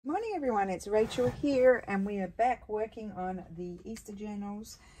morning everyone, it's Rachel here and we are back working on the Easter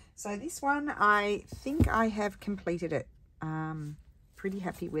journals. So this one, I think I have completed it. Pretty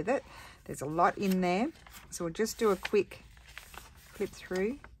happy with it. There's a lot in there, so we'll just do a quick flip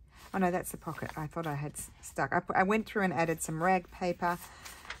through. Oh no, that's the pocket. I thought I had stuck. I went through and added some rag paper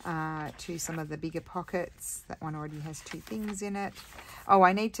to some of the bigger pockets. That one already has 2 things in it. Oh,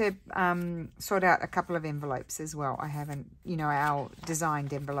 I need to sort out a couple of envelopes as well. I haven't, you know, our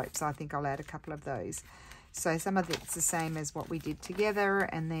designed envelopes. I think I'll add a couple of those. So some of it's the same as what we did together,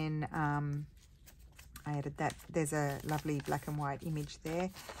 and then I added that. There's a lovely black and white image there.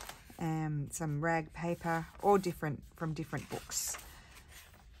 Some rag paper, all different from different books.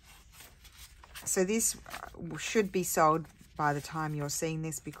 So this should be sold by the time you're seeing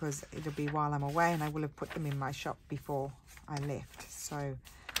this, because it'll be while I'm away, and I will have put them in my shop before I left. So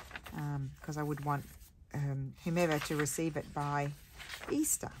because I would want whomever to receive it by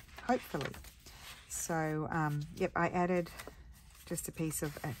Easter, hopefully. So yep, I added just a piece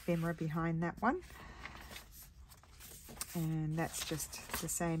of ephemera behind that one, and that's just the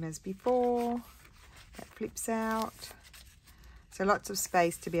same as before. That flips out, so lots of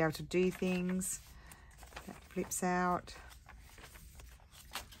space to be able to do things. That flips out.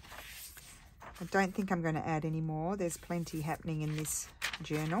 I don't think I'm going to add any more. There's plenty happening in this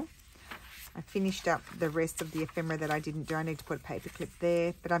journal. I finished up the rest of the ephemera that I didn't do. I need to put a paper clip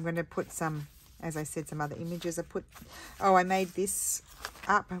there, but I'm going to put some, as I said, some other images. I made this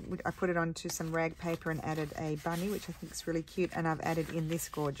up. I put it onto some rag paper and added a bunny, which I think is really cute, and I've added in this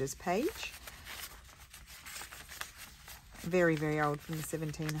gorgeous page. Very, very old, from the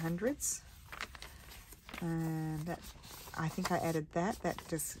 1700s. And that, I think I added that. That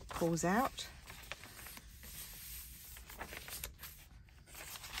just pulls out.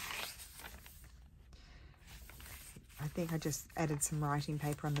 I think I just added some writing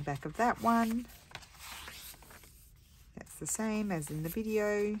paper on the back of that one. That's the same as in the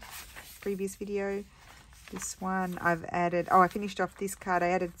video, previous video. This one I've added, I finished off this card. I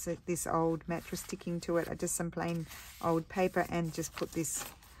added this old mattress sticking to it. I just some plain old paper, and just put this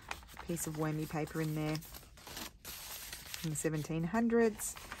piece of wormy paper in there from the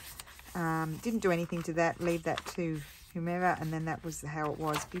 1700s. Didn't do anything to that, leave that to whomever, and then that was how it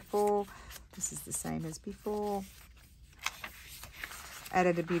was before. This is the same as before.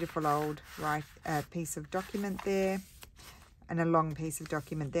 Added a beautiful old piece of document there, and a long piece of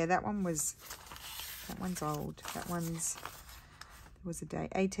document there. That one's old. That one's, there was a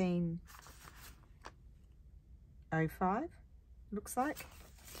date, 1805, looks like.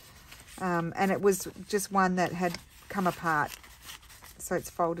 And it was just one that had come apart. So it's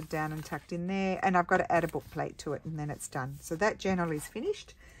folded down and tucked in there. And I've got to add a book plate to it, and then it's done. So that journal is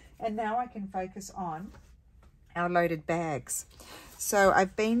finished. And now I can focus on our loaded bags. So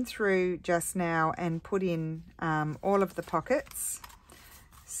I've been through just now and put in all of the pockets.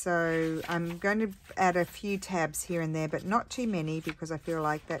 So I'm going to add a few tabs here and there, but not too many, because I feel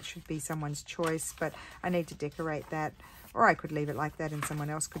like that should be someone's choice, but I need to decorate that, or I could leave it like that and someone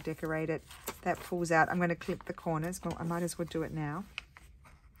else could decorate it. That pulls out. I'm going to clip the corners. Well, I might as well do it now.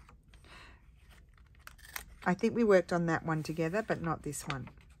 I think we worked on that one together, but not this one.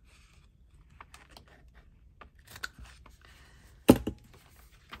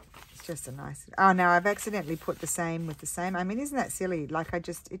 Just a nice, oh no, I've accidentally put the same with the same. I mean, isn't that silly? Like it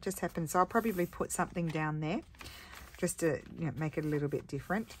just happens. So I'll probably put something down there just to, you know, make it a little bit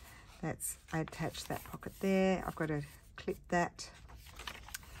different. I attached that pocket there. I've got to clip that.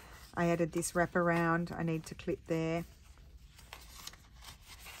 I added this wraparound. I need to clip there.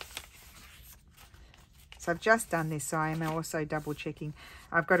 So I've just done this, so I am also double checking.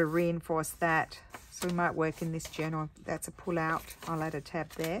 I've got to reinforce that. So we might work in this journal. That's a pull out. I'll add a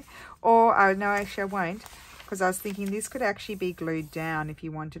tab there. Or, oh, no, actually I won't, because I was thinking this could actually be glued down if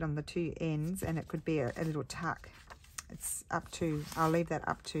you wanted on the 2 ends, and it could be a little tuck. It's up to, I'll leave that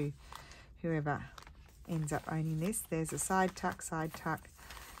up to whoever ends up owning this. There's a side tuck, side tuck.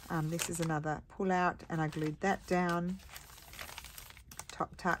 This is another pull out, and I glued that down.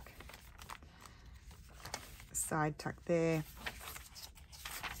 Top tuck. Side tuck there.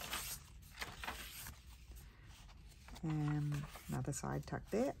 Another side tuck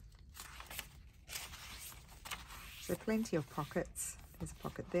there. So plenty of pockets. There's a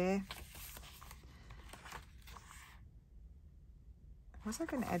pocket there. Was I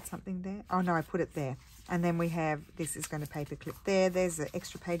going to add something there? Oh no, I put it there. And then we have, this is going to paper clip there. There's the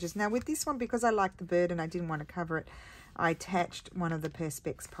extra pages. Now with this one, because I like the bird and I didn't want to cover it, I attached one of the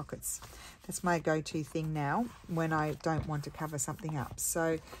Perspex pockets. That's my go-to thing now when I don't want to cover something up.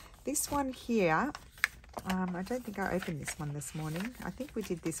 So this one here, I don't think I opened this one this morning. I think we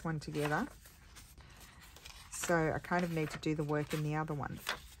did this one together. So I kind of need to do the work in the other one.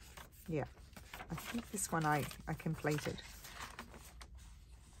 Yeah, I think this one I completed.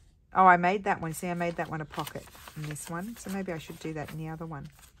 Oh, I made that one. See, I made that one a pocket in this one. So maybe I should do that in the other one.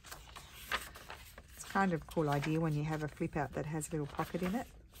 It's kind of a cool idea when you have a flip out that has a little pocket in it.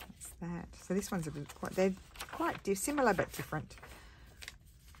 That's that. So this one's a bit quite, they're quite similar but different.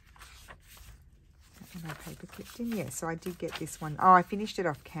 No paper clipped in. Yeah, so I did get this one. Oh, I finished it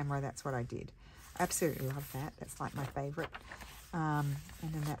off camera. That's what I did. Absolutely love that. That's like my favorite. And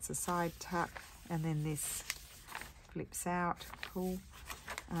then that's a side tuck. And then this flips out. Cool.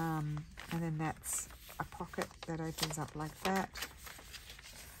 And then that's a pocket that opens up like that.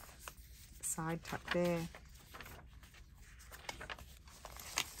 Side tuck there.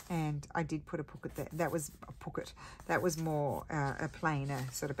 And I did put a pocket there. That was a pocket. That was more a plainer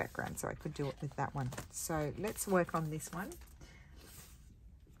sort of background, so I could do it with that one. So let's work on this one.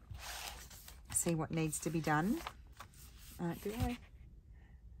 See what needs to be done. Do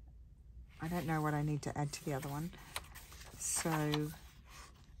I don't know what I need to add to the other one. So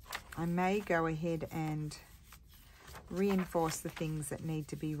I may go ahead and reinforce the things that need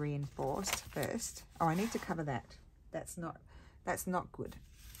to be reinforced first. Oh, I need to cover that. That's not good.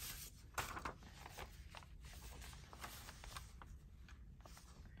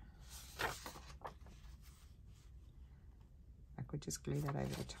 I could just glue that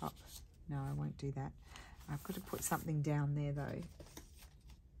over the top. No, I won't do that. I've got to put something down there though.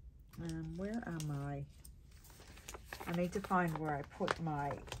 Where are my... I need to find where I put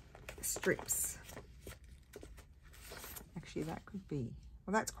my strips. Actually, that could be...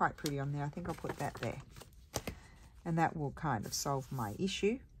 Well, that's quite pretty on there. I think I'll put that there. And that will kind of solve my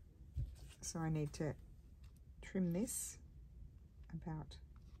issue. So I need to trim this about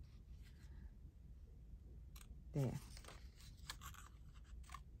there.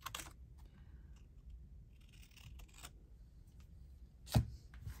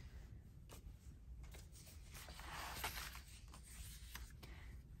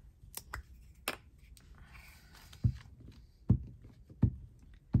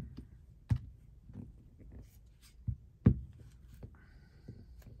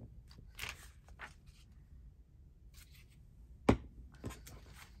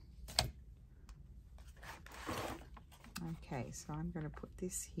 Okay, so I'm going to put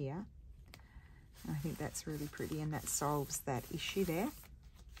this here. I think that's really pretty, and that solves that issue there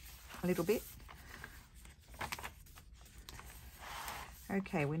a little bit.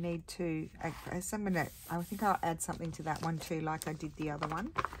 Okay, we need to, I think I'll add something to that one too, like I did the other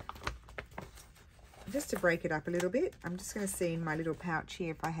one. Just to break it up a little bit, I'm just going to see in my little pouch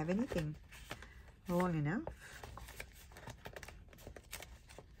here if I have anything long enough.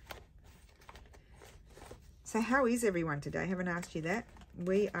 So how is everyone today? I haven't asked you that.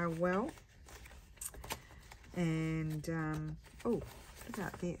 We are well. And, oh, what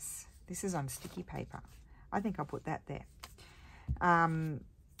about this? This is on sticky paper. I think I'll put that there.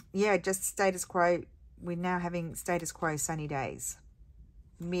 Yeah, just status quo. We're now having status quo sunny days.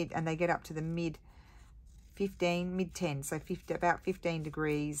 And they get up to the mid 10, so about 15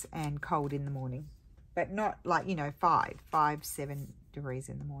 degrees and cold in the morning. But not like, you know, 7 degrees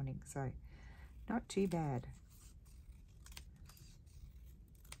in the morning. So not too bad.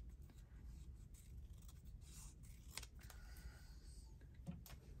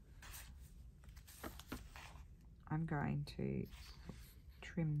 I'm going to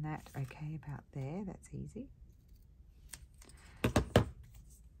trim that okay about there. That's easy.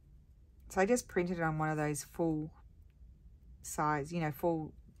 So I just printed it on one of those full size, you know,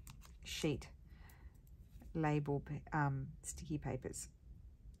 full sheet label sticky papers.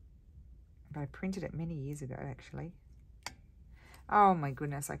 But I printed it many years ago, actually. Oh my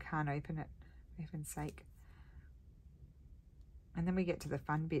goodness, I can't open it, for heaven's sake. And then we get to the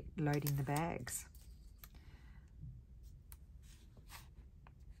fun bit, loading the bags.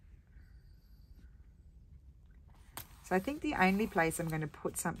 So I think the only place I'm going to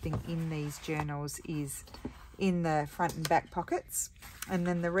put something in these journals is in the front and back pockets. And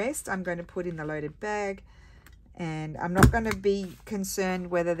then the rest I'm going to put in the loaded bag. And I'm not going to be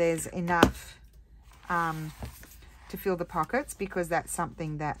concerned whether there's enough to fill the pockets, because that's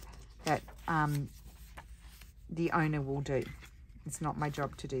something that the owner will do. It's not my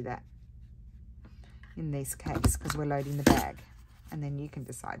job to do that in this case, because we're loading the bag. And then you can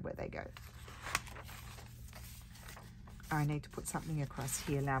decide where they go. I need to put something across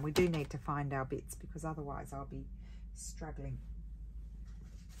here now. We do need to find our bits, because otherwise I'll be struggling.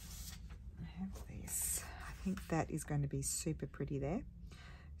 I have this. I think that is going to be super pretty there.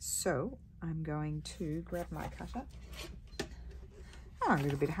 So I'm going to grab my cutter. Oh, I'm a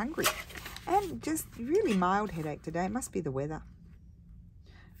little bit hungry and just really mild headache today. It must be the weather.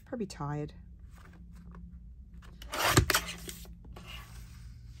 Probably tired.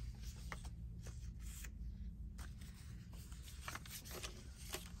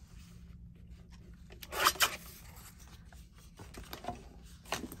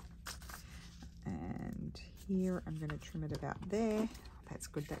 And here I'm going to trim it about there. That's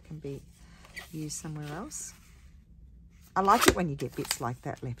good. That can be used somewhere else. I like it when you get bits like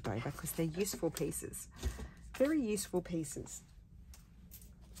that left over because they're useful pieces. Very useful pieces.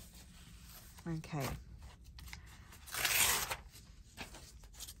 Okay.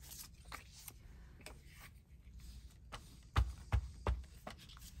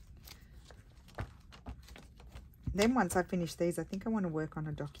 Then once I finish these, I think I want to work on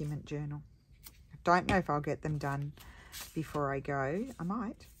a document journal. I don't know if I'll get them done before I go. I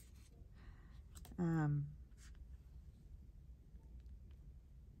might.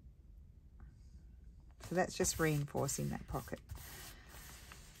 So that's just reinforcing that pocket.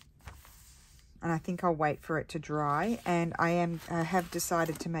 And I think I'll wait for it to dry. And I have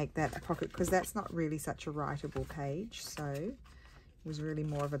decided to make that a pocket because that's not really such a writable page. So it was really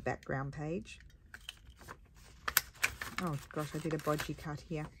more of a background page. Oh gosh, I did a bodgy cut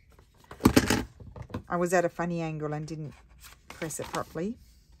here. I was at a funny angle and didn't press it properly.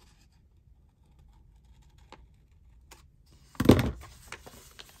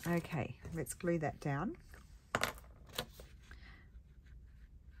 Okay, let's glue that down.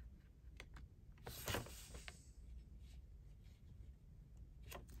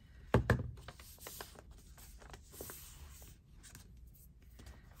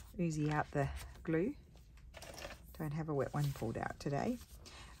 Oozy out the glue. Don't have a wet one pulled out today.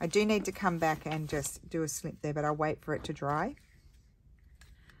 I do need to come back and just do a slip there, but I'll wait for it to dry.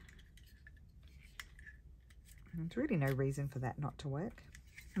 There's really no reason for that not to work.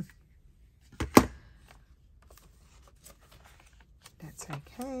 That's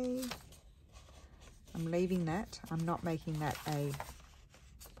okay. I'm leaving that. I'm not making that a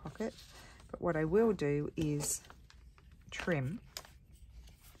pocket, but what I will do is trim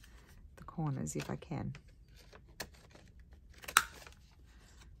the corners if I can.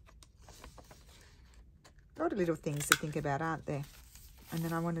 A lot of little things to think about, aren't there? And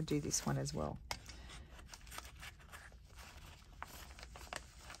then I want to do this one as well.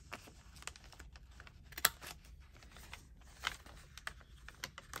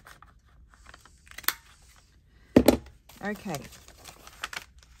 Okay,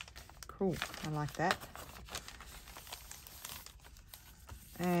 cool, I like that.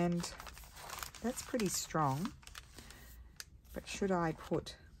 And that's pretty strong, but should I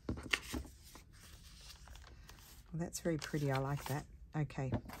put, well, that's very pretty, I like that.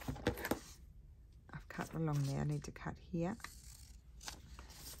 Okay, I've cut along there, I need to cut here.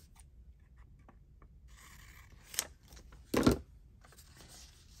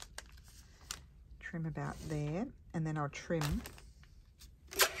 Trim about there, and then I'll trim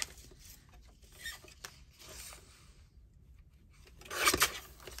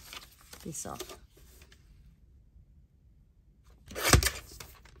this off.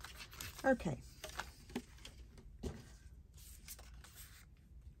 Okay.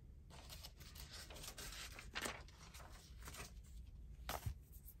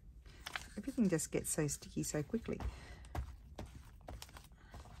 Everything just gets so sticky so quickly.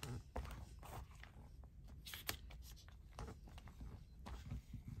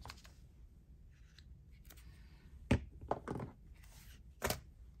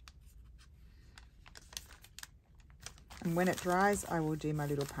 And when it dries, I will do my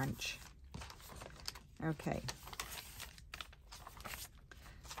little punch. Okay.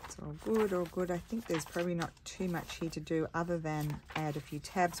 It's all good, all good. I think there's probably not too much here to do other than add a few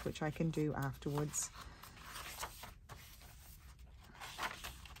tabs, which I can do afterwards.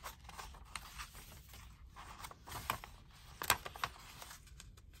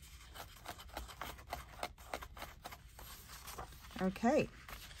 Okay,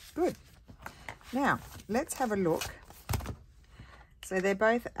 good. Now, let's have a look. So they're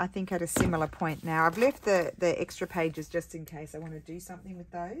both, I think, at a similar point now. I've left the extra pages just in case I want to do something with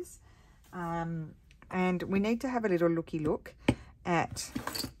those. And we need to have a little looky look at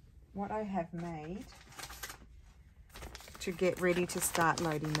what I have made to get ready to start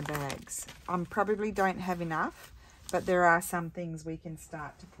loading the bags. I probably don't have enough, but there are some things we can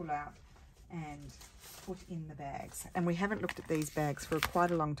start to pull out and put in the bags. And we haven't looked at these bags for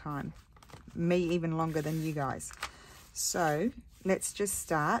quite a long time. Me even longer than you guys. So let's just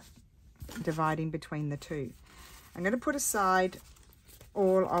start dividing between the two. I'm going to put aside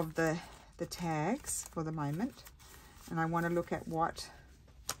all of the tags for the moment, and I want to look at what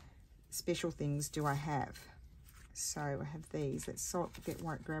special things do I have. So I have these. Let's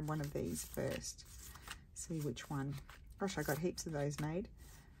grab one of these first. See which one. Gosh, I got heaps of those made.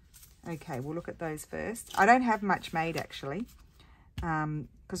 Okay, we'll look at those first. I don't have much made actually,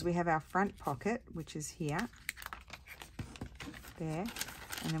 because we have our front pocket, which is here, there,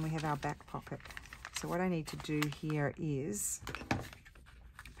 and then we have our back pocket. So what I need to do here is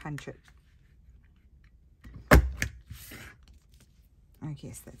punch it. Oh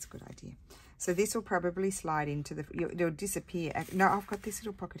yes, that's a good idea. So this will probably slide into the, it'll disappear. No, I've got this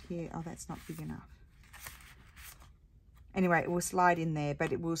little pocket here. Oh, that's not big enough. Anyway, it will slide in there,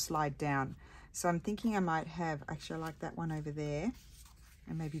 but it will slide down. So I'm thinking I might have, actually I like that one over there,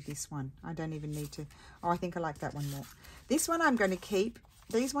 and maybe this one. I don't even need to, oh, I think I like that one more. This one I'm going to keep.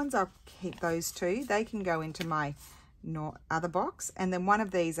 These ones I'll keep, those two. They can go into my other box. And then one of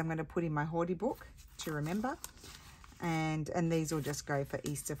these I'm going to put in my hoardy book to remember. And these will just go for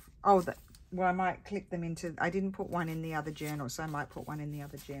Easter. Oh, well, I might clip them into, I didn't put one in the other journal, so I might put one in the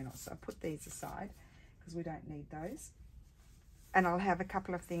other journal. So I'll put these aside because we don't need those. And I'll have a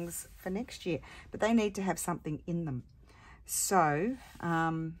couple of things for next year, but they need to have something in them. So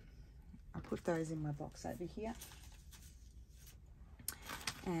I'll put those in my box over here.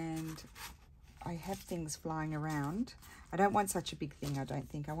 And I have things flying around. I don't want such a big thing, I don't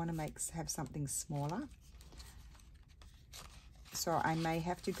think. I want to have something smaller. So I may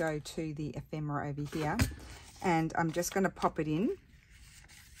have to go to the ephemera over here, and I'm just going to pop it in,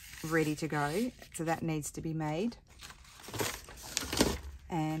 ready to go. So that needs to be made.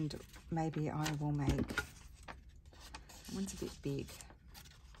 And maybe I will make, that one's a bit big.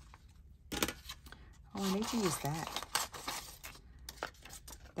 Oh, I need to use that.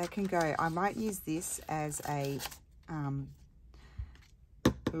 That can go, I might use this as a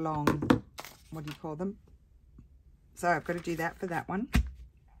long, what do you call them? So I've got to do that for that one.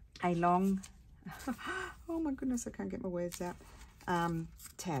 A long, oh my goodness, I can't get my words out.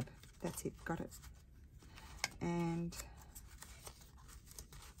 Tab, that's it, got it. And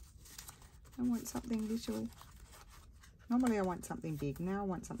I want something little. Normally I want something big. Now I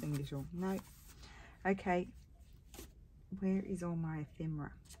want something little. No. Okay. Where is all my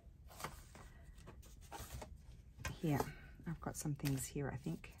ephemera? Here. I've got some things here, I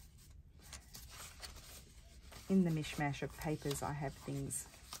think. In the mishmash of papers, I have things.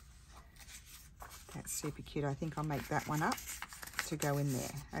 That's super cute. I think I'll make that one up to go in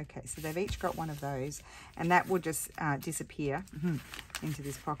there. Okay, so they've each got one of those, and that will just disappear into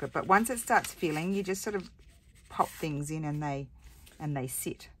this pocket. But once it starts filling, you just sort of pop things in and they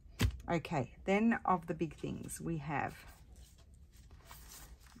sit. Okay, then of the big things, we have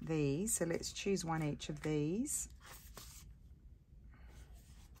these. So let's choose one each of these.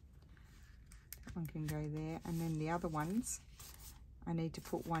 That one can go there, and then the other ones, I need to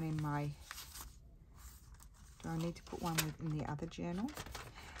put one in my, do I need to put one in the other journal?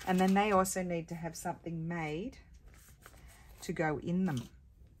 And then they also need to have something made to go in them.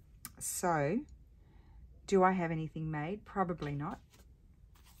 So do I have anything made? Probably not,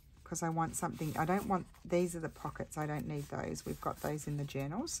 because I want something. I don't want, these are the pockets, I don't need those. We've got those in the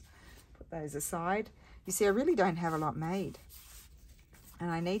journals. Put those aside. You see, I really don't have a lot made,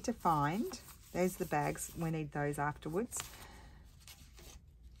 and I need to find, there's the bags, we need those afterwards.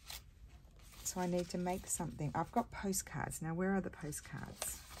 So I need to make something. I've got postcards. Now, where are the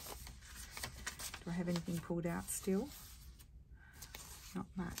postcards? Do I have anything pulled out still? Not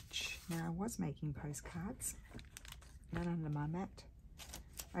much. Now, I was making postcards. Not under my mat.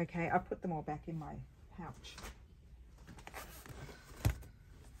 Okay, I put them all back in my pouch.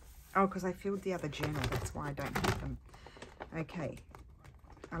 Oh, because I filled the other journal. That's why I don't have them. Okay.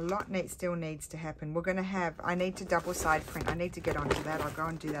 A lot still needs to happen. We're going to have, I need to double side print. I need to get onto that. I'll go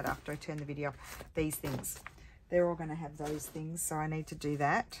and do that after I turn the video off. These things. They're all going to have those things, so I need to do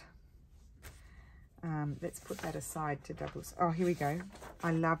that. Let's put that aside to double. Oh, here we go.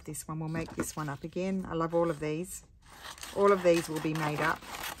 I love this one. We'll make this one up again. I love all of these. All of these will be made up.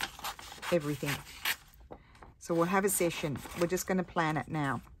 Everything. So we'll have a session. We're just going to plan it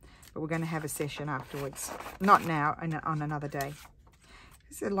now, but we're going to have a session afterwards. Not now, on another day.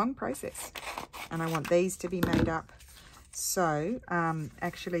 It's a long process, and I want these to be made up. So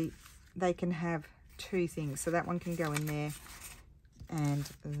actually they can have two things. So that one can go in there, and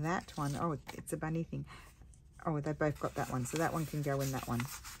that one, oh, it's a bunny thing. Oh, they both got that one. So that one can go in that one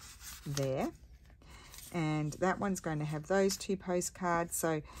there. And that one's going to have those two postcards.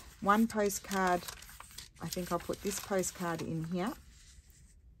 So one postcard, I think I'll put this postcard in here.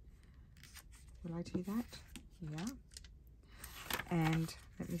 Will I do that? Yeah. And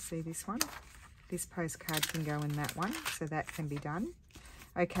let me see this one. This postcard can go in that one, so that can be done.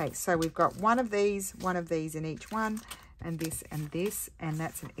 Okay, so we've got one of these in each one, and this, and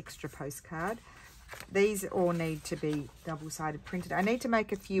that's an extra postcard. These all need to be double-sided printed. I need to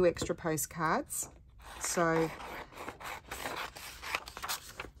make a few extra postcards. So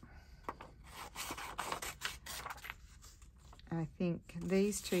I think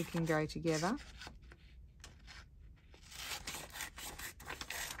these two can go together.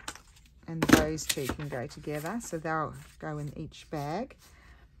 And those two can go together. So they'll go in each bag.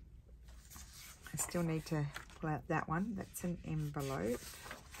 I still need to pull out that one. That's an envelope.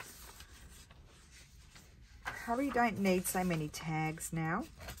 Probably don't need so many tags now.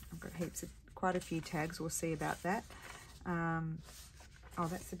 I've got quite a few tags. We'll see about that. Oh,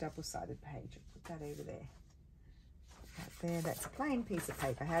 that's a double-sided page. I'll put that over there. Right there, that's a plain piece of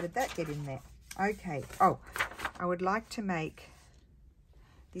paper. How did that get in there? Okay. Oh, I would like to make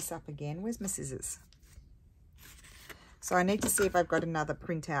this up again. Where's my scissors? So I need to see if I've got another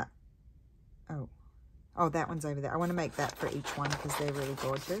printout. Oh, that one's over there. I want to make that for each one because they're really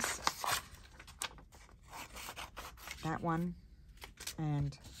gorgeous. That one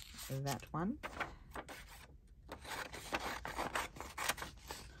and that one.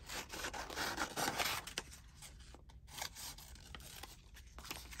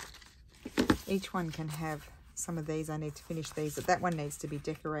 Each one can have some of these. I need to finish these, but that one needs to be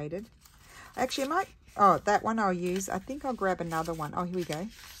decorated. Actually, I might, oh, that one I'll use. I think I'll grab another one. Oh, here we go.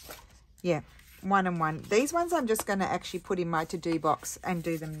 Yeah, 1 and 1. These ones I'm just going to actually put in my to-do box and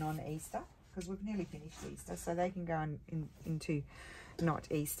do them non-Easter, because we've nearly finished Easter, so they can go into not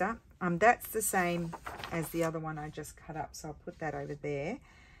Easter. That's the same as the other one I just cut up, so I'll put that over there.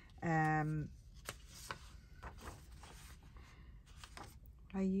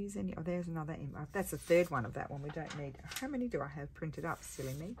 I use any, oh, there's another, that's the third one of that one we don't need. How many do I have printed up?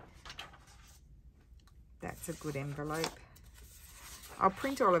 Silly me. That's a good envelope. I'll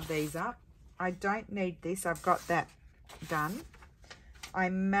print all of these up. I don't need this. I've got that done. I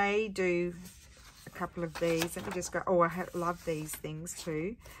may do a couple of these. Let me just go. Oh, I love these things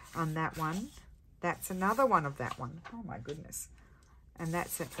too on that one. That's another one of that one. Oh my goodness. And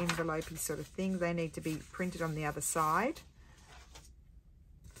that's an envelope-y sort of thing. They need to be printed on the other side.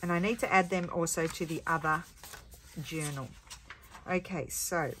 And I need to add them also to the other journal. Okay,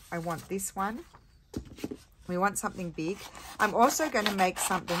 so I want this one. We want something big. I'm also going to make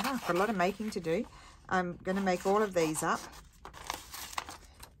something. Oh, I've got a lot of making to do. I'm going to make all of these up.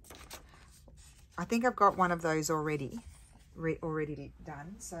 I think I've got one of those already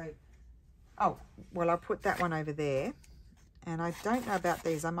done. So, oh, well, I'll put that one over there. And I don't know about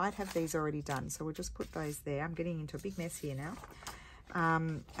these. I might have these already done. So we'll just put those there. I'm getting into a big mess here now.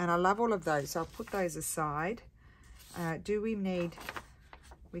 And I love all of those, so I'll put those aside. Do we need,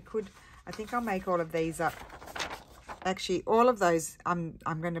 I think I'll make all of these up. Actually, all of those I'm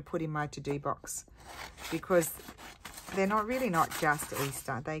going to put in my to-do box, because they're not just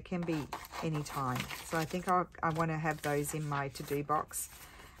Easter. They can be any time. So I think I want to have those in my to-do box.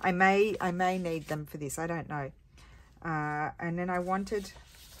 I may need them for this. I don't know. And then I wanted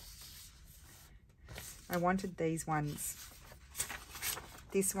these ones.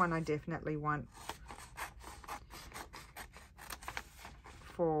 This one I definitely want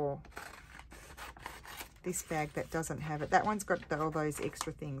for this bag that doesn't have it. That one's got all those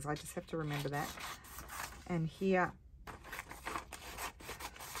extra things. I just have to remember that. And here,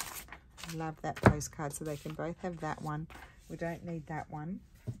 I love that postcard, so they can both have that one. We don't need that one.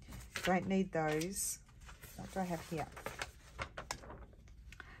 Don't need those. What do I have here?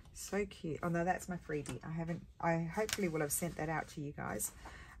 So cute. Oh no, that's my freebie. I hopefully will have sent that out to you guys.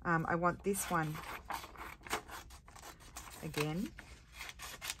 I want this one again.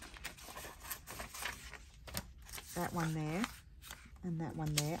 That one there and that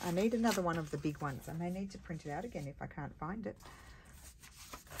one there. I need another one of the big ones. I may need to print it out again if I can't find it.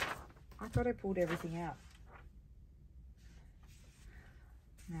 I thought I pulled everything out.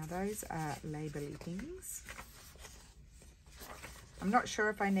 Now those are label-y things. I'm not sure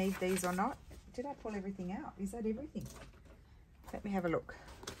if I need these or not. Did I pull everything out? Is that everything? Let me have a look.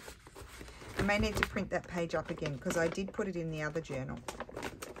 I may need to print that page up again because I did put it in the other journal.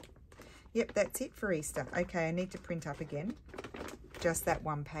 Yep, that's it for Easter. Okay, I need to print up again. Just that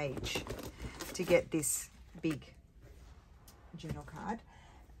one page to get this big journal card.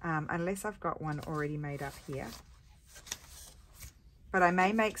 Unless I've got one already made up here. But I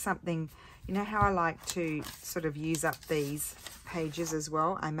may make something, you know how I like to sort of use up these pages as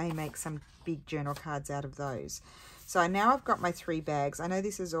well? I may make some big journal cards out of those. So now I've got my 3 bags. I know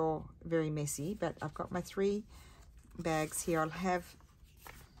this is all very messy, but I've got my 3 bags here. I'll have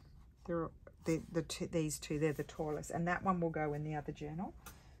these two, they're the tallest, and that one will go in the other journal.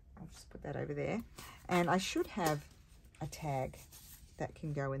 I'll just put that over there. And I should have a tag that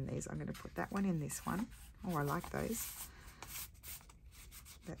can go in these. I'm going to put that one in this one. Oh, I like those.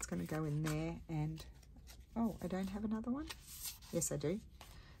 That's going to go in there. And oh, I don't have another one. Yes, I do.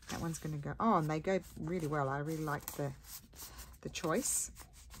 That one's going to go. Oh, and they go really well. I really like the choice.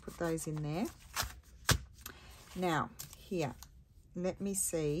 Put those in there. Now here, let me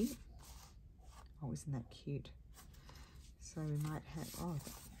see. Oh, isn't that cute? So we might have, oh,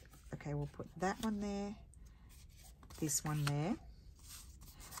 okay, we'll put that one there, this one there.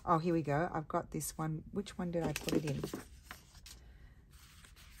 Oh, here we go. I've got this one. Which one did I put it in?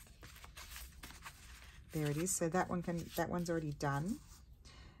 There it is. So that one's already done.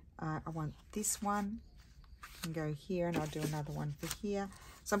 I want this one. Can go here, and I'll do another one for here.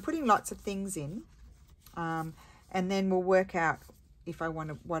 So I'm putting lots of things in, and then we'll work out if I want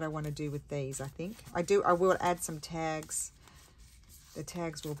to, what I want to do with these. I think I will add some tags. The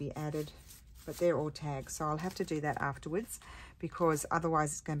tags will be added, but they're all tags, so I'll have to do that afterwards, because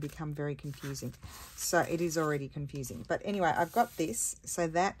otherwise it's going to become very confusing. So it is already confusing, but anyway, I've got this, so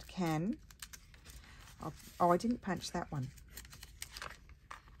that can, oh, I didn't punch that one.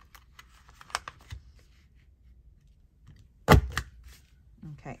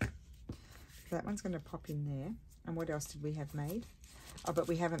 Okay, so that one's going to pop in there. And what else did we have made? Oh, but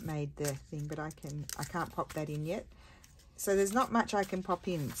we haven't made the thing, but I can't pop that in yet. So there's not much I can pop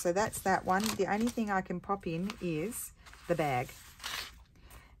in. So that's that one. The only thing I can pop in is the bag.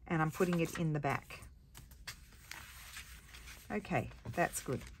 And I'm putting it in the back. Okay, that's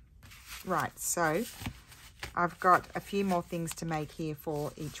good. Right, so I've got a few more things to make here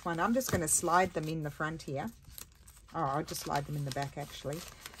for each one. I'm just going to slide them in the front here. Oh, I'll just slide them in the back, actually.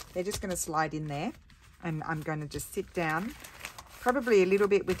 They're just going to slide in there. And I'm going to just sit down, probably a little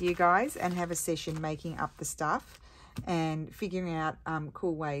bit with you guys, and have a session making up the stuff and figuring out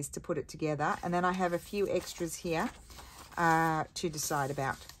cool ways to put it together. And then I have a few extras here to decide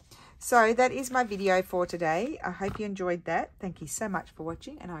about. So that is my video for today. I hope you enjoyed that. Thank you so much for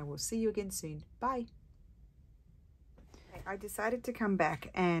watching, and I will see you again soon. Bye. I decided to come back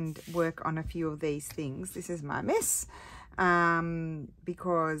and work on a few of these things. This is my mess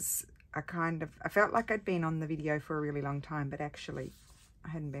because I felt like I'd been on the video for a really long time, but actually I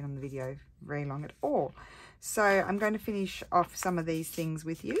hadn't been on the video very long at all. So I'm going to finish off some of these things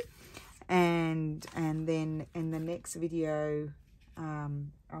with you, and then in the next video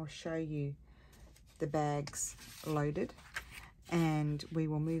I'll show you the bags loaded, and we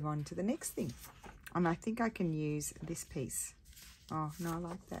will move on to the next thing. And I think I can use this piece. Oh no, I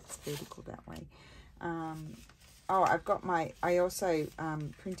like that. It's vertical that way. Oh, I also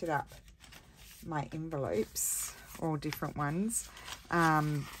printed up my envelopes, all different ones,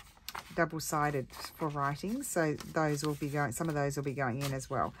 double-sided for writing. So those will be going, some of those will be going in as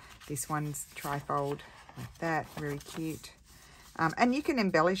well. This one's trifold like that, very cute. And you can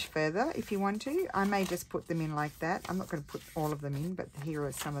embellish further if you want to. I may just put them in like that. I'm not going to put all of them in, but here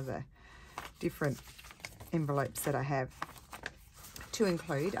are some of the different envelopes that I have to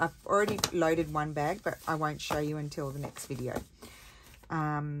include. I've already loaded one bag, but I won't show you until the next video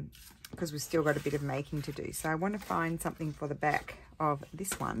because we've still got a bit of making to do. So I want to find something for the back of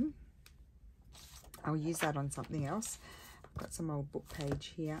this one. I'll use that on something else. I've got some old book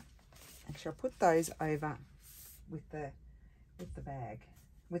page here. Actually, I'll put those over with the bag,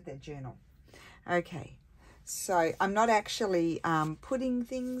 with the journal. Okay, so I'm not actually putting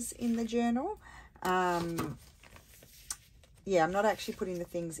things in the journal. Yeah, I'm not actually putting the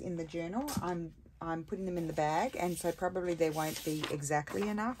things in the journal. I'm putting them in the bag, and so probably there won't be exactly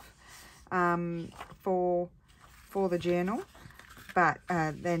enough for the journal. But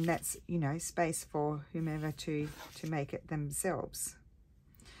then that's, you know, space for whomever to make it themselves.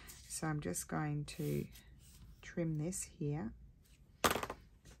 So I'm just going to trim this here. I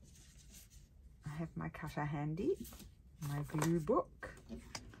have my cutter handy, my glue book.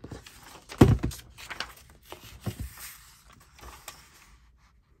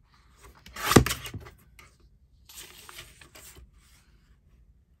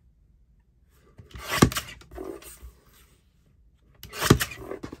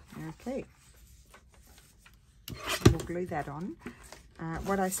 Okay, we'll glue that on.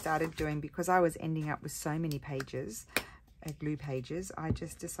 What I started doing, because I was ending up with so many pages, glue pages, I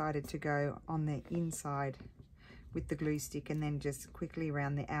just decided to go on the inside with the glue stick and then just quickly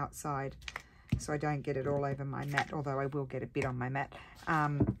around the outside so I don't get it all over my mat, although I will get a bit on my mat,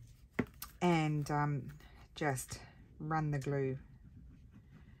 and just run the glue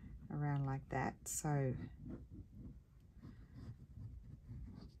around like that. So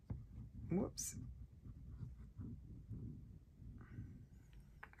Whoops.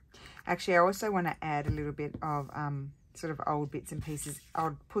 Actually, I also want to add a little bit of sort of old bits and pieces.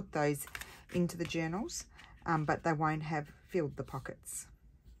 I'll put those into the journals, but they won't have filled the pockets.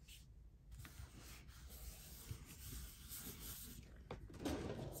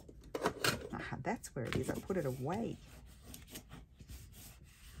 Aha, that's where it is. I put it away.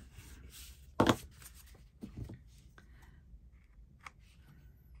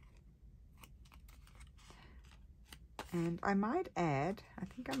 And I might add, I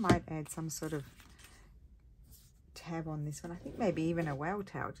think I might add some sort of tab on this one. I think maybe even a whale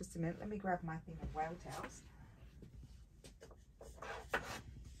tail. Just a minute. Let me grab my thing of whale tails.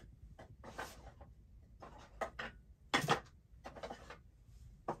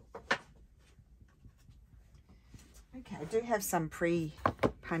 Okay, I do have some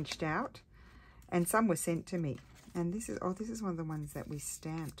pre-punched out, and some were sent to me. And this is, oh, this is one of the ones that we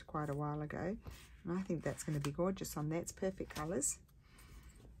stamped quite a while ago. And I think that's going to be gorgeous on there. It's perfect colours.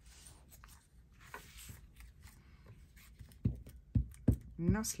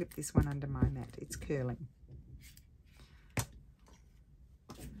 And I'll slip this one under my mat. It's curling.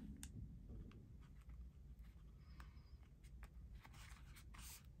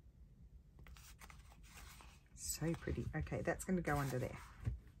 So pretty. Okay, that's going to go under there.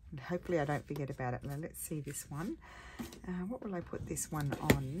 And hopefully I don't forget about it. Now let's see this one. What will I put this one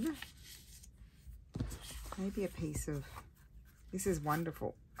on? Maybe a piece of, this is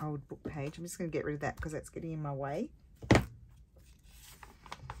wonderful old book page. I'm just going to get rid of that because that's getting in my way.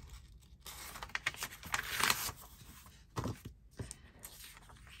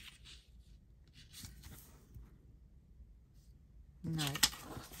 No,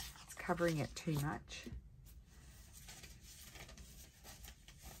 it's covering it too much.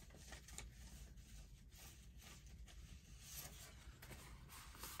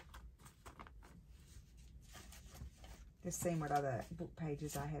 Just seeing what other book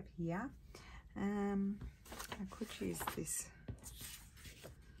pages I have here. I could use this.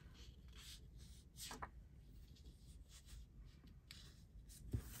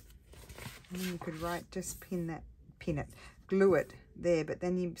 And then you could write, just pin it, glue it there, but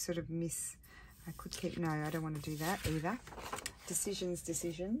then you sort of miss. I could keep, no, I don't want to do that either. Decisions.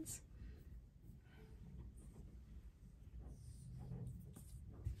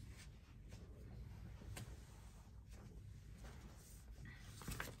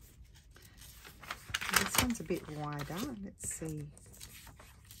 This one's a bit wider. Let's see.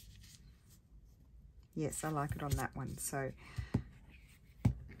 Yes, I like it on that one. So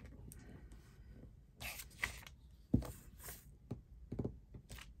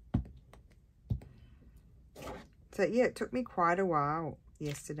yeah, it took me quite a while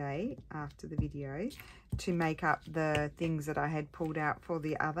yesterday after the video to make up the things that I had pulled out for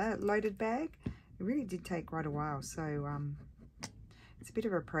the other loaded bag. It really did take quite a while. So it's a bit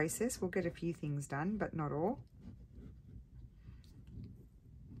of a process. We'll get a few things done, but not all.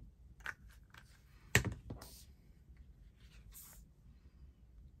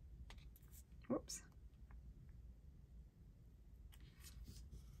 Whoops.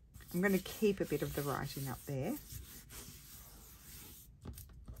 I'm going to keep a bit of the writing up there.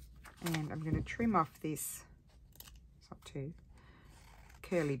 And I'm going to trim off this, it's not too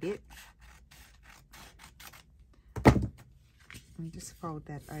curly bit. And just fold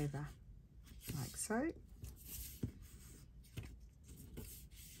that over like so.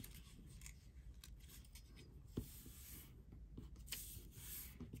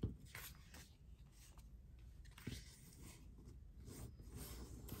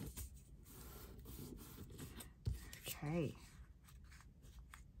 Okay.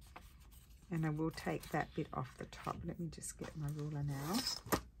 And I will take that bit off the top. Let me just get my ruler now.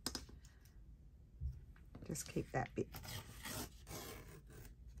 Just keep that bit.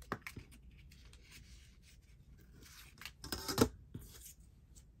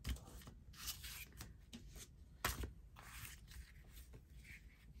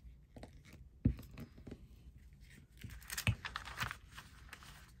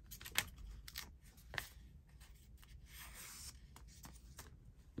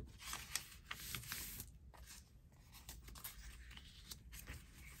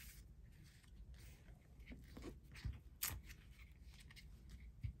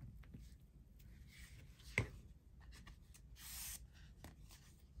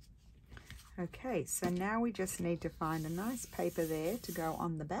 Okay, so now we just need to find a nice paper there to go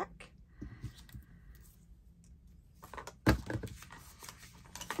on the back.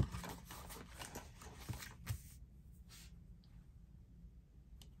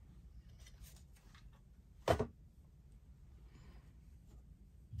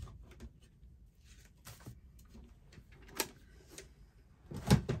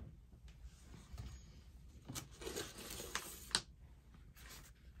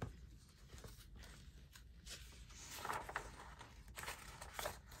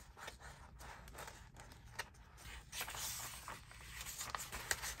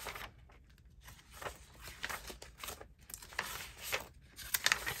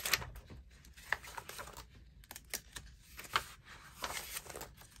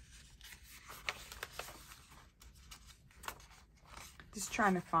 just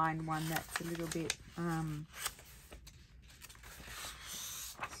trying to find one that's a little bit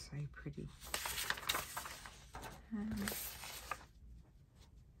so pretty.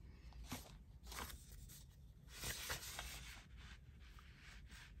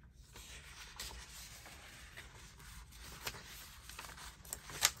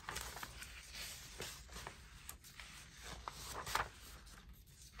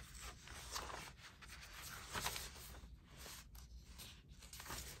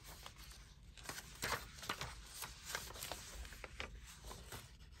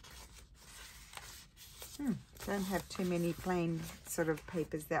 Don't have too many plain sort of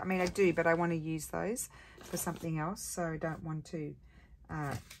papers there. I mean, I do, but I want to use those for something else, so I don't want to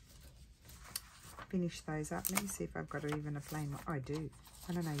finish those up. Let me see if I've got even a plain one. Oh, I do.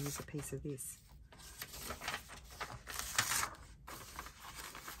 Why don't I use a piece of this?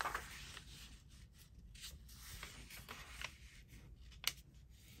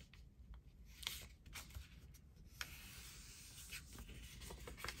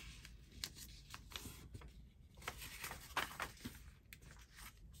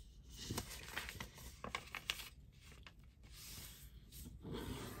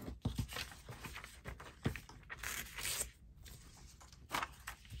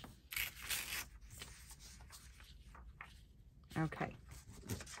 Okay.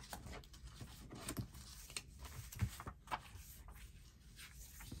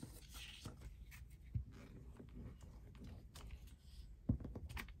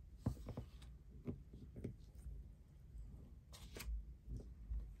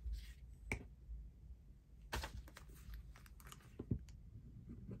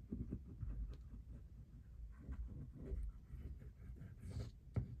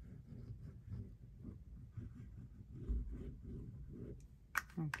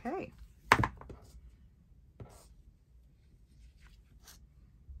 Okay.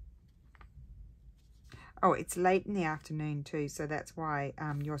 Oh, it's late in the afternoon too, so that's why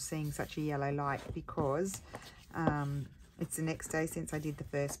you're seeing such a yellow light, because it's the next day since I did the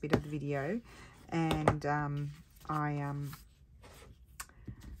first bit of the video, and I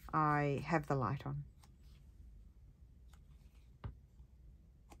have the light on.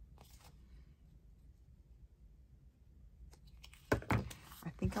 I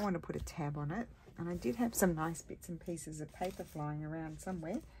think I want to put a tab on it, and I did have some nice bits and pieces of paper flying around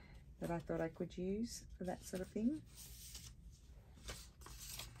somewhere that I thought I could use for that sort of thing. I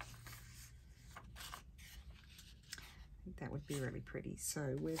think that would be really pretty.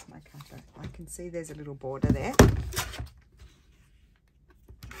 So where's my cutter? I can see there's a little border there.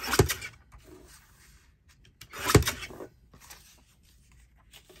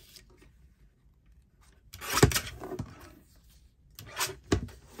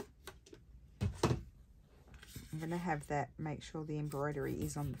 I'm going to have that, make sure the embroidery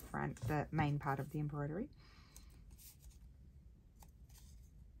is on the front, the main part of the embroidery.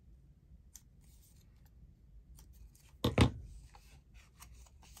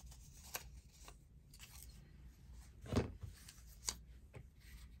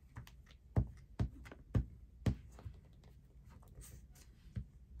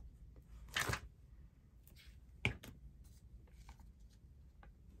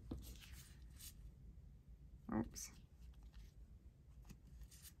 Oops.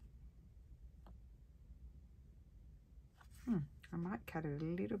 I might cut it a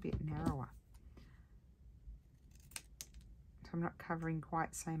little bit narrower, so I'm not covering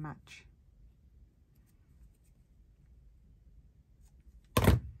quite so much.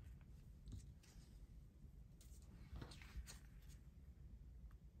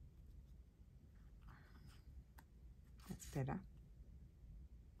 That's better.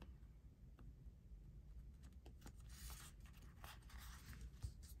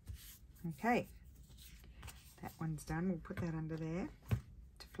 Okay, that one's done. We'll put that under there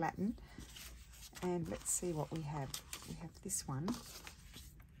to flatten. And let's see what we have. We have this one,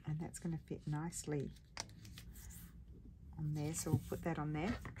 and that's going to fit nicely on there. So we'll put that on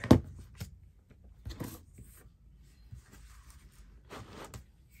there.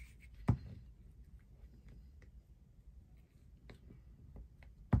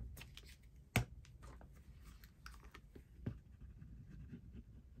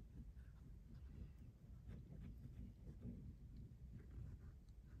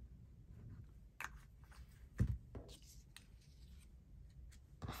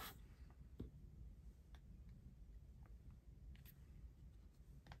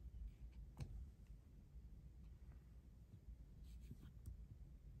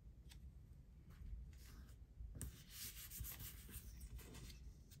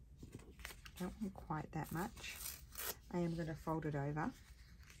 Don't want quite that much. I am going to fold it over.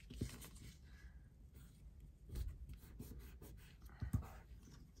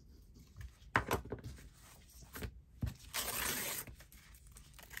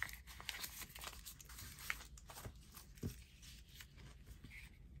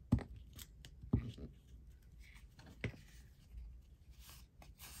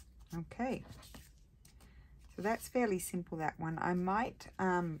 Okay, so that's fairly simple, that one. I might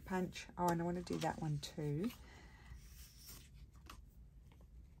punch, oh, and I want to do that one too.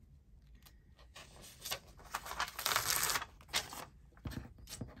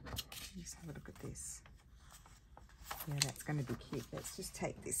 Let's have a look at this. Yeah, that's going to be cute. Let's just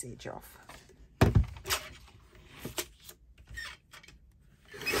take this edge off.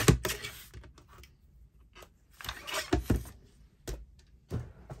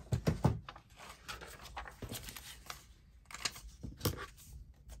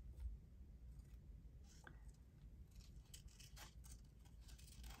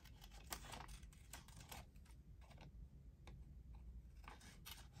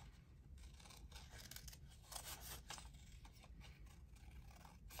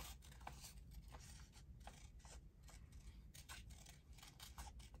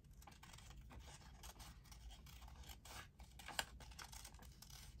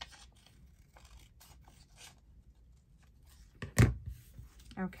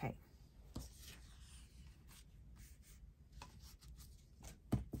 Okay.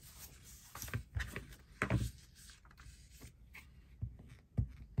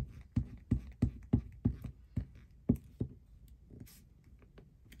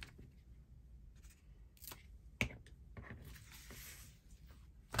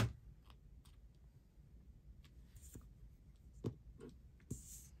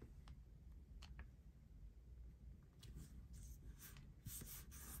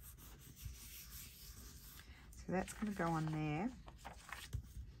 So that's going to go on there.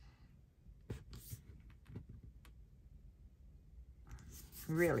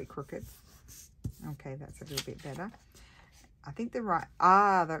 Really crooked. Okay, that's a little bit better. I think the right,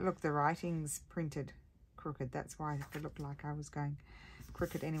 look, the writing's printed crooked. That's why it looked like I was going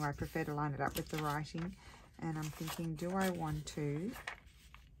crooked. Anyway, I prefer to line it up with the writing. And I'm thinking, do I want to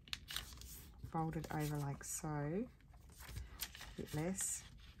fold it over like so? A bit less.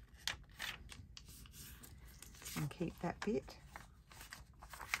 And keep that bit.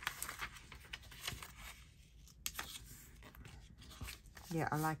 Yeah,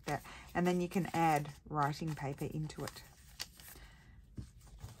 I like that. And then you can add writing paper into it.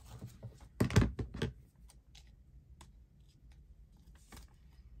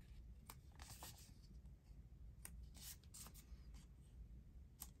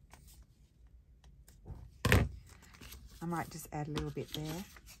 I might just add a little bit there.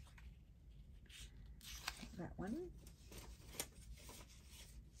 That one.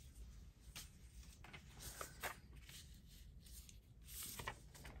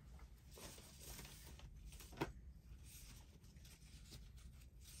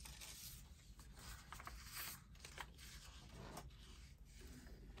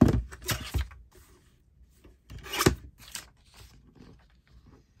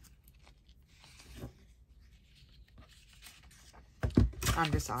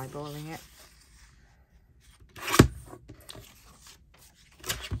 I'm just eyeballing it.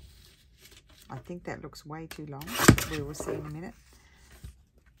 I think that looks way too long. We will see in a minute.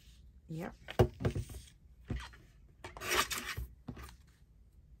 Yep.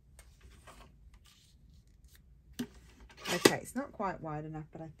 Okay, it's not quite wide enough,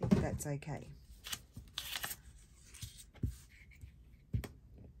 but I think that's okay.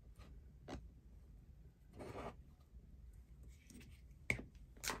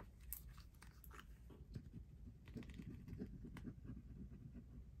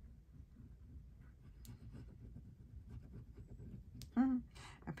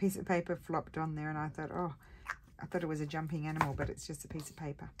 A piece of paper flopped on there and I thought, oh, I thought it was a jumping animal, but it's just a piece of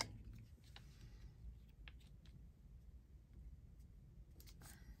paper.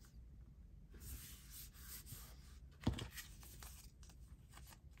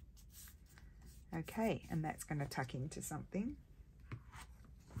 Okay, and that's going to tuck into something.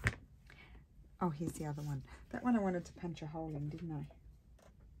 Oh, here's the other one. That one I wanted to punch a hole in, didn't I?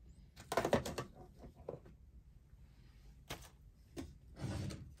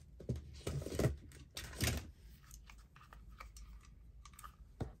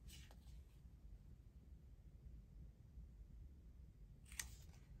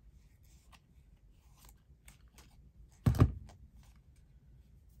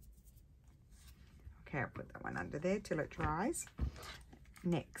 Okay, I'll put that one under there till it dries.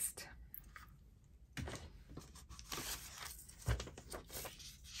 Next,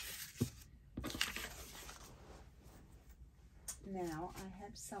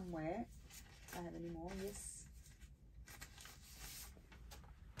 have somewhere. I have any more? Yes.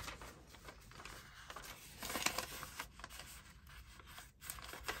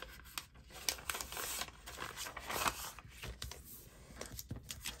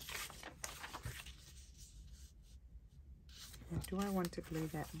 Do I want to glue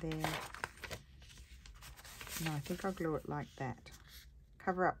that there? No, I think I'll glue it like that.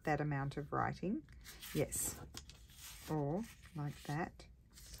 Cover up that amount of writing. Yes. Or like that.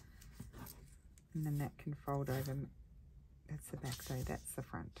 And then that can fold over. That's the back, so that's the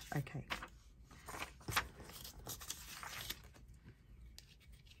front. Okay.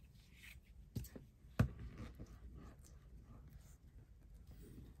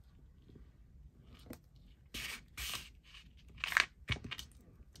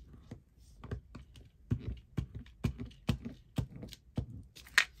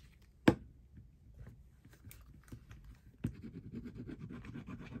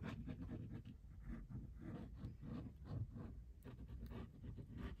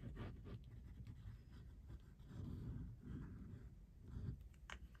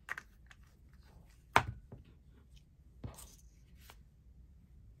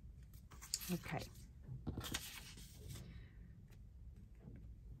 Okay.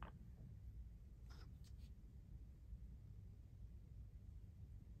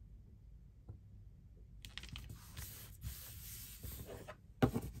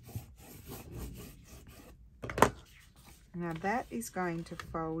 Now that is going to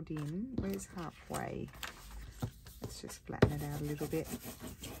fold in. Where's halfway? Let's just flatten it out a little bit.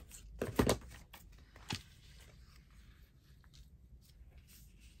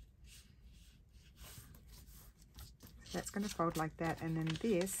 That's going to fold like that, and then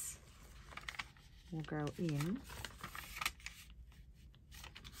this will go in.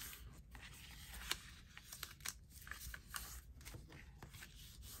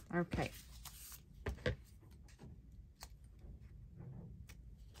 Okay.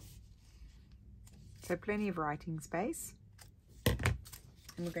 So plenty of writing space. And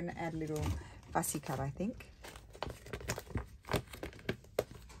we're going to add a little fussy cut, I think.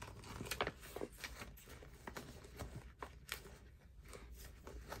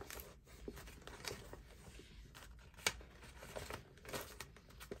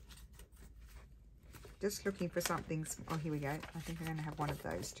 Just looking for something. Oh, here we go. I think I'm going to have one of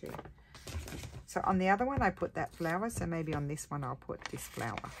those too. So on the other one, I put that flower. So maybe on this one, I'll put this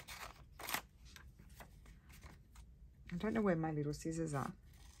flower. I don't know where my little scissors are.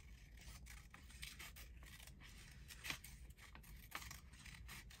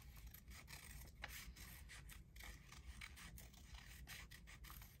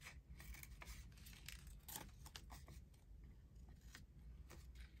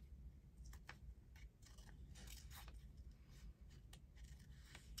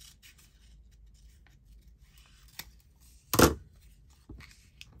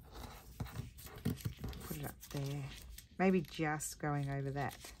 There, maybe just going over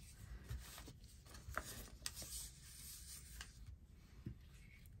that.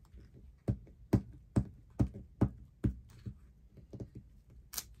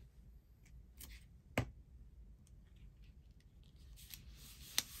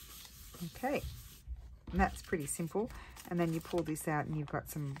 Okay, and that's pretty simple. And then you pull this out and you've got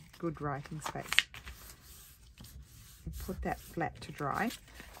some good writing space. And put that flat to dry.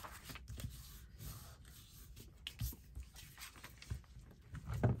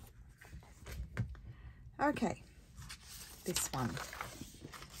 Okay, this one.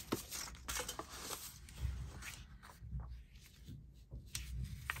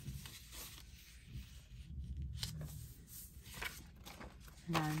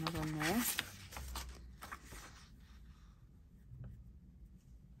 No, not on there.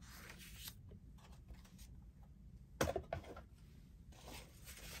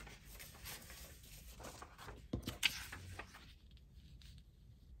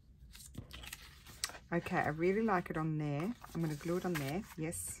 Okay, I really like it on there. I'm going to glue it on there.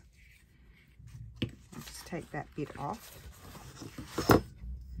 Yes. I'll just take that bit off.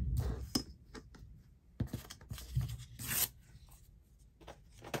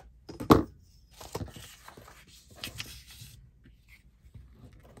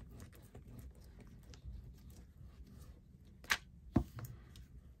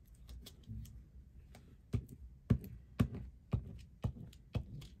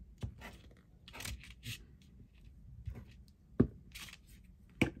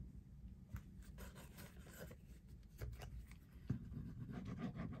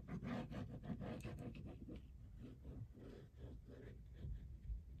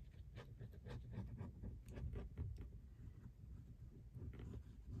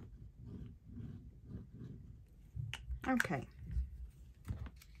 Okay.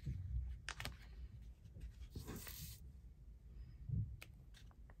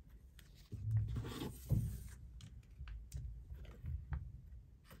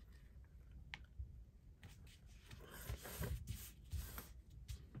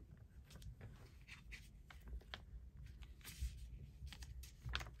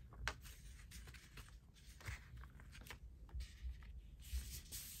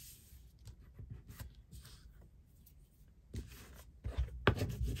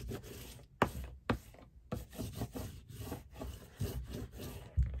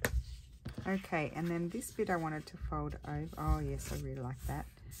 Okay, and then this bit I wanted to fold over. Oh yes, I really like that.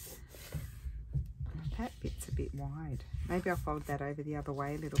 That bit's a bit wide. Maybe I'll fold that over the other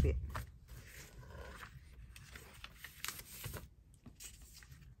way a little bit.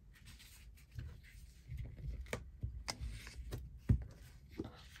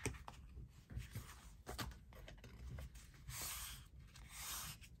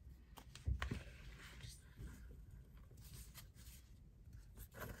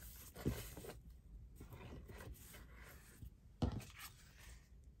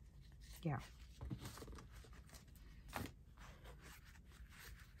 Yeah.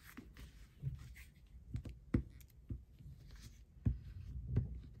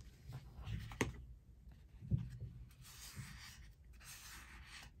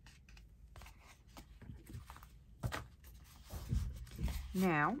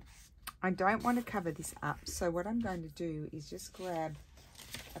 Now, I don't want to cover this up, so what I'm going to do is just grab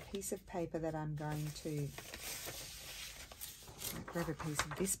a piece of paper that I'm going to grab a piece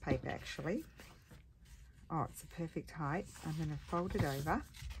of this paper actually. Oh, it's a perfect height. I'm going to fold it over.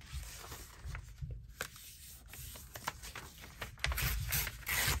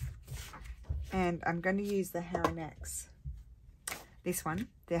 And I'm going to use the Haranax, this one,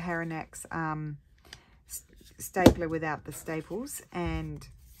 the Haranax stapler without the staples, and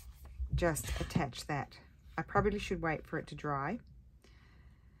just attach that. I probably should wait for it to dry.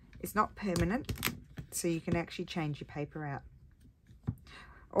 It's not permanent, so you can actually change your paper out.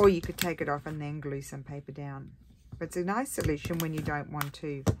 Or you could take it off and then glue some paper down. But it's a nice solution when you don't want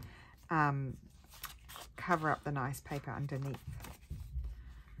to cover up the nice paper underneath.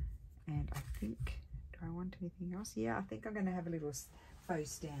 And I think, do I want anything else? Yeah, I think I'm going to have a little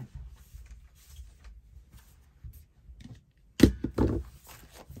faux stamp.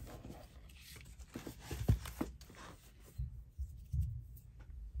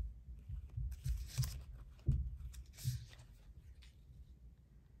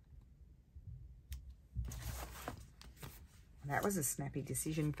 That was a snappy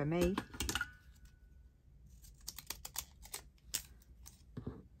decision for me.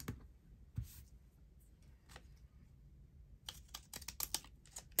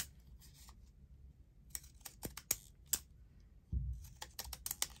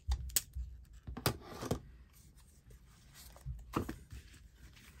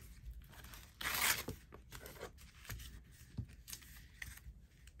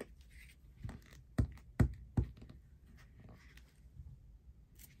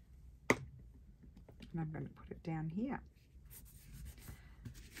 And I'm going to put it down here.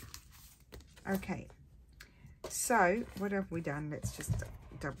 Okay, so what have we done? Let's just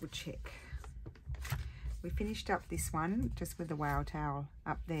double check. We finished up this one just with the wow towel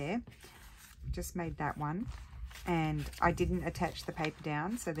up there. Just made that one, and I didn't attach the paper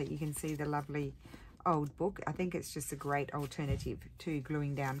down so that you can see the lovely old book. I think it's just a great alternative to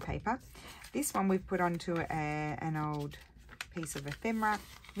gluing down paper. This one we've put onto an old piece of ephemera,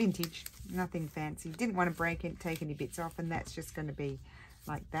 vintage, nothing fancy. Didn't want to break it, take any bits off, and that's just going to be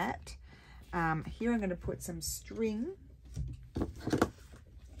like that. Here I'm going to put some string.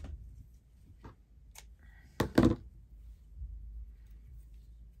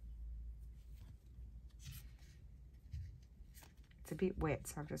 It's a bit wet,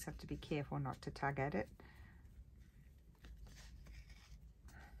 so I'll just have to be careful not to tug at it.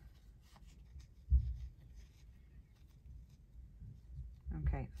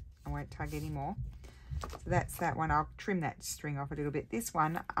 Okay, I won't tug anymore. So that's that one. I'll trim that string off a little bit. This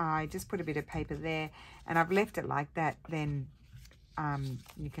one, I just put a bit of paper there, and I've left it like that. Then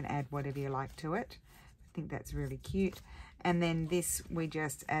you can add whatever you like to it. I think that's really cute. And then this, we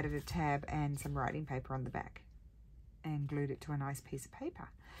just added a tab and some writing paper on the back and glued it to a nice piece of paper.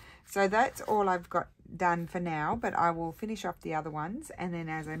 So that's all I've got done for now, but I will finish off the other ones. And then,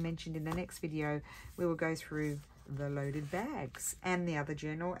 as I mentioned in the next video, we will go through the loaded bags and the other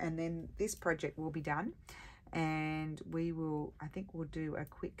journal, and then this project will be done, and we will, I think we'll do a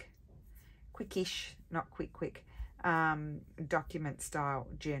quickish, not quick, document style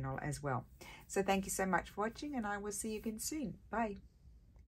journal as well. So thank you so much for watching, and I will see you again soon. Bye.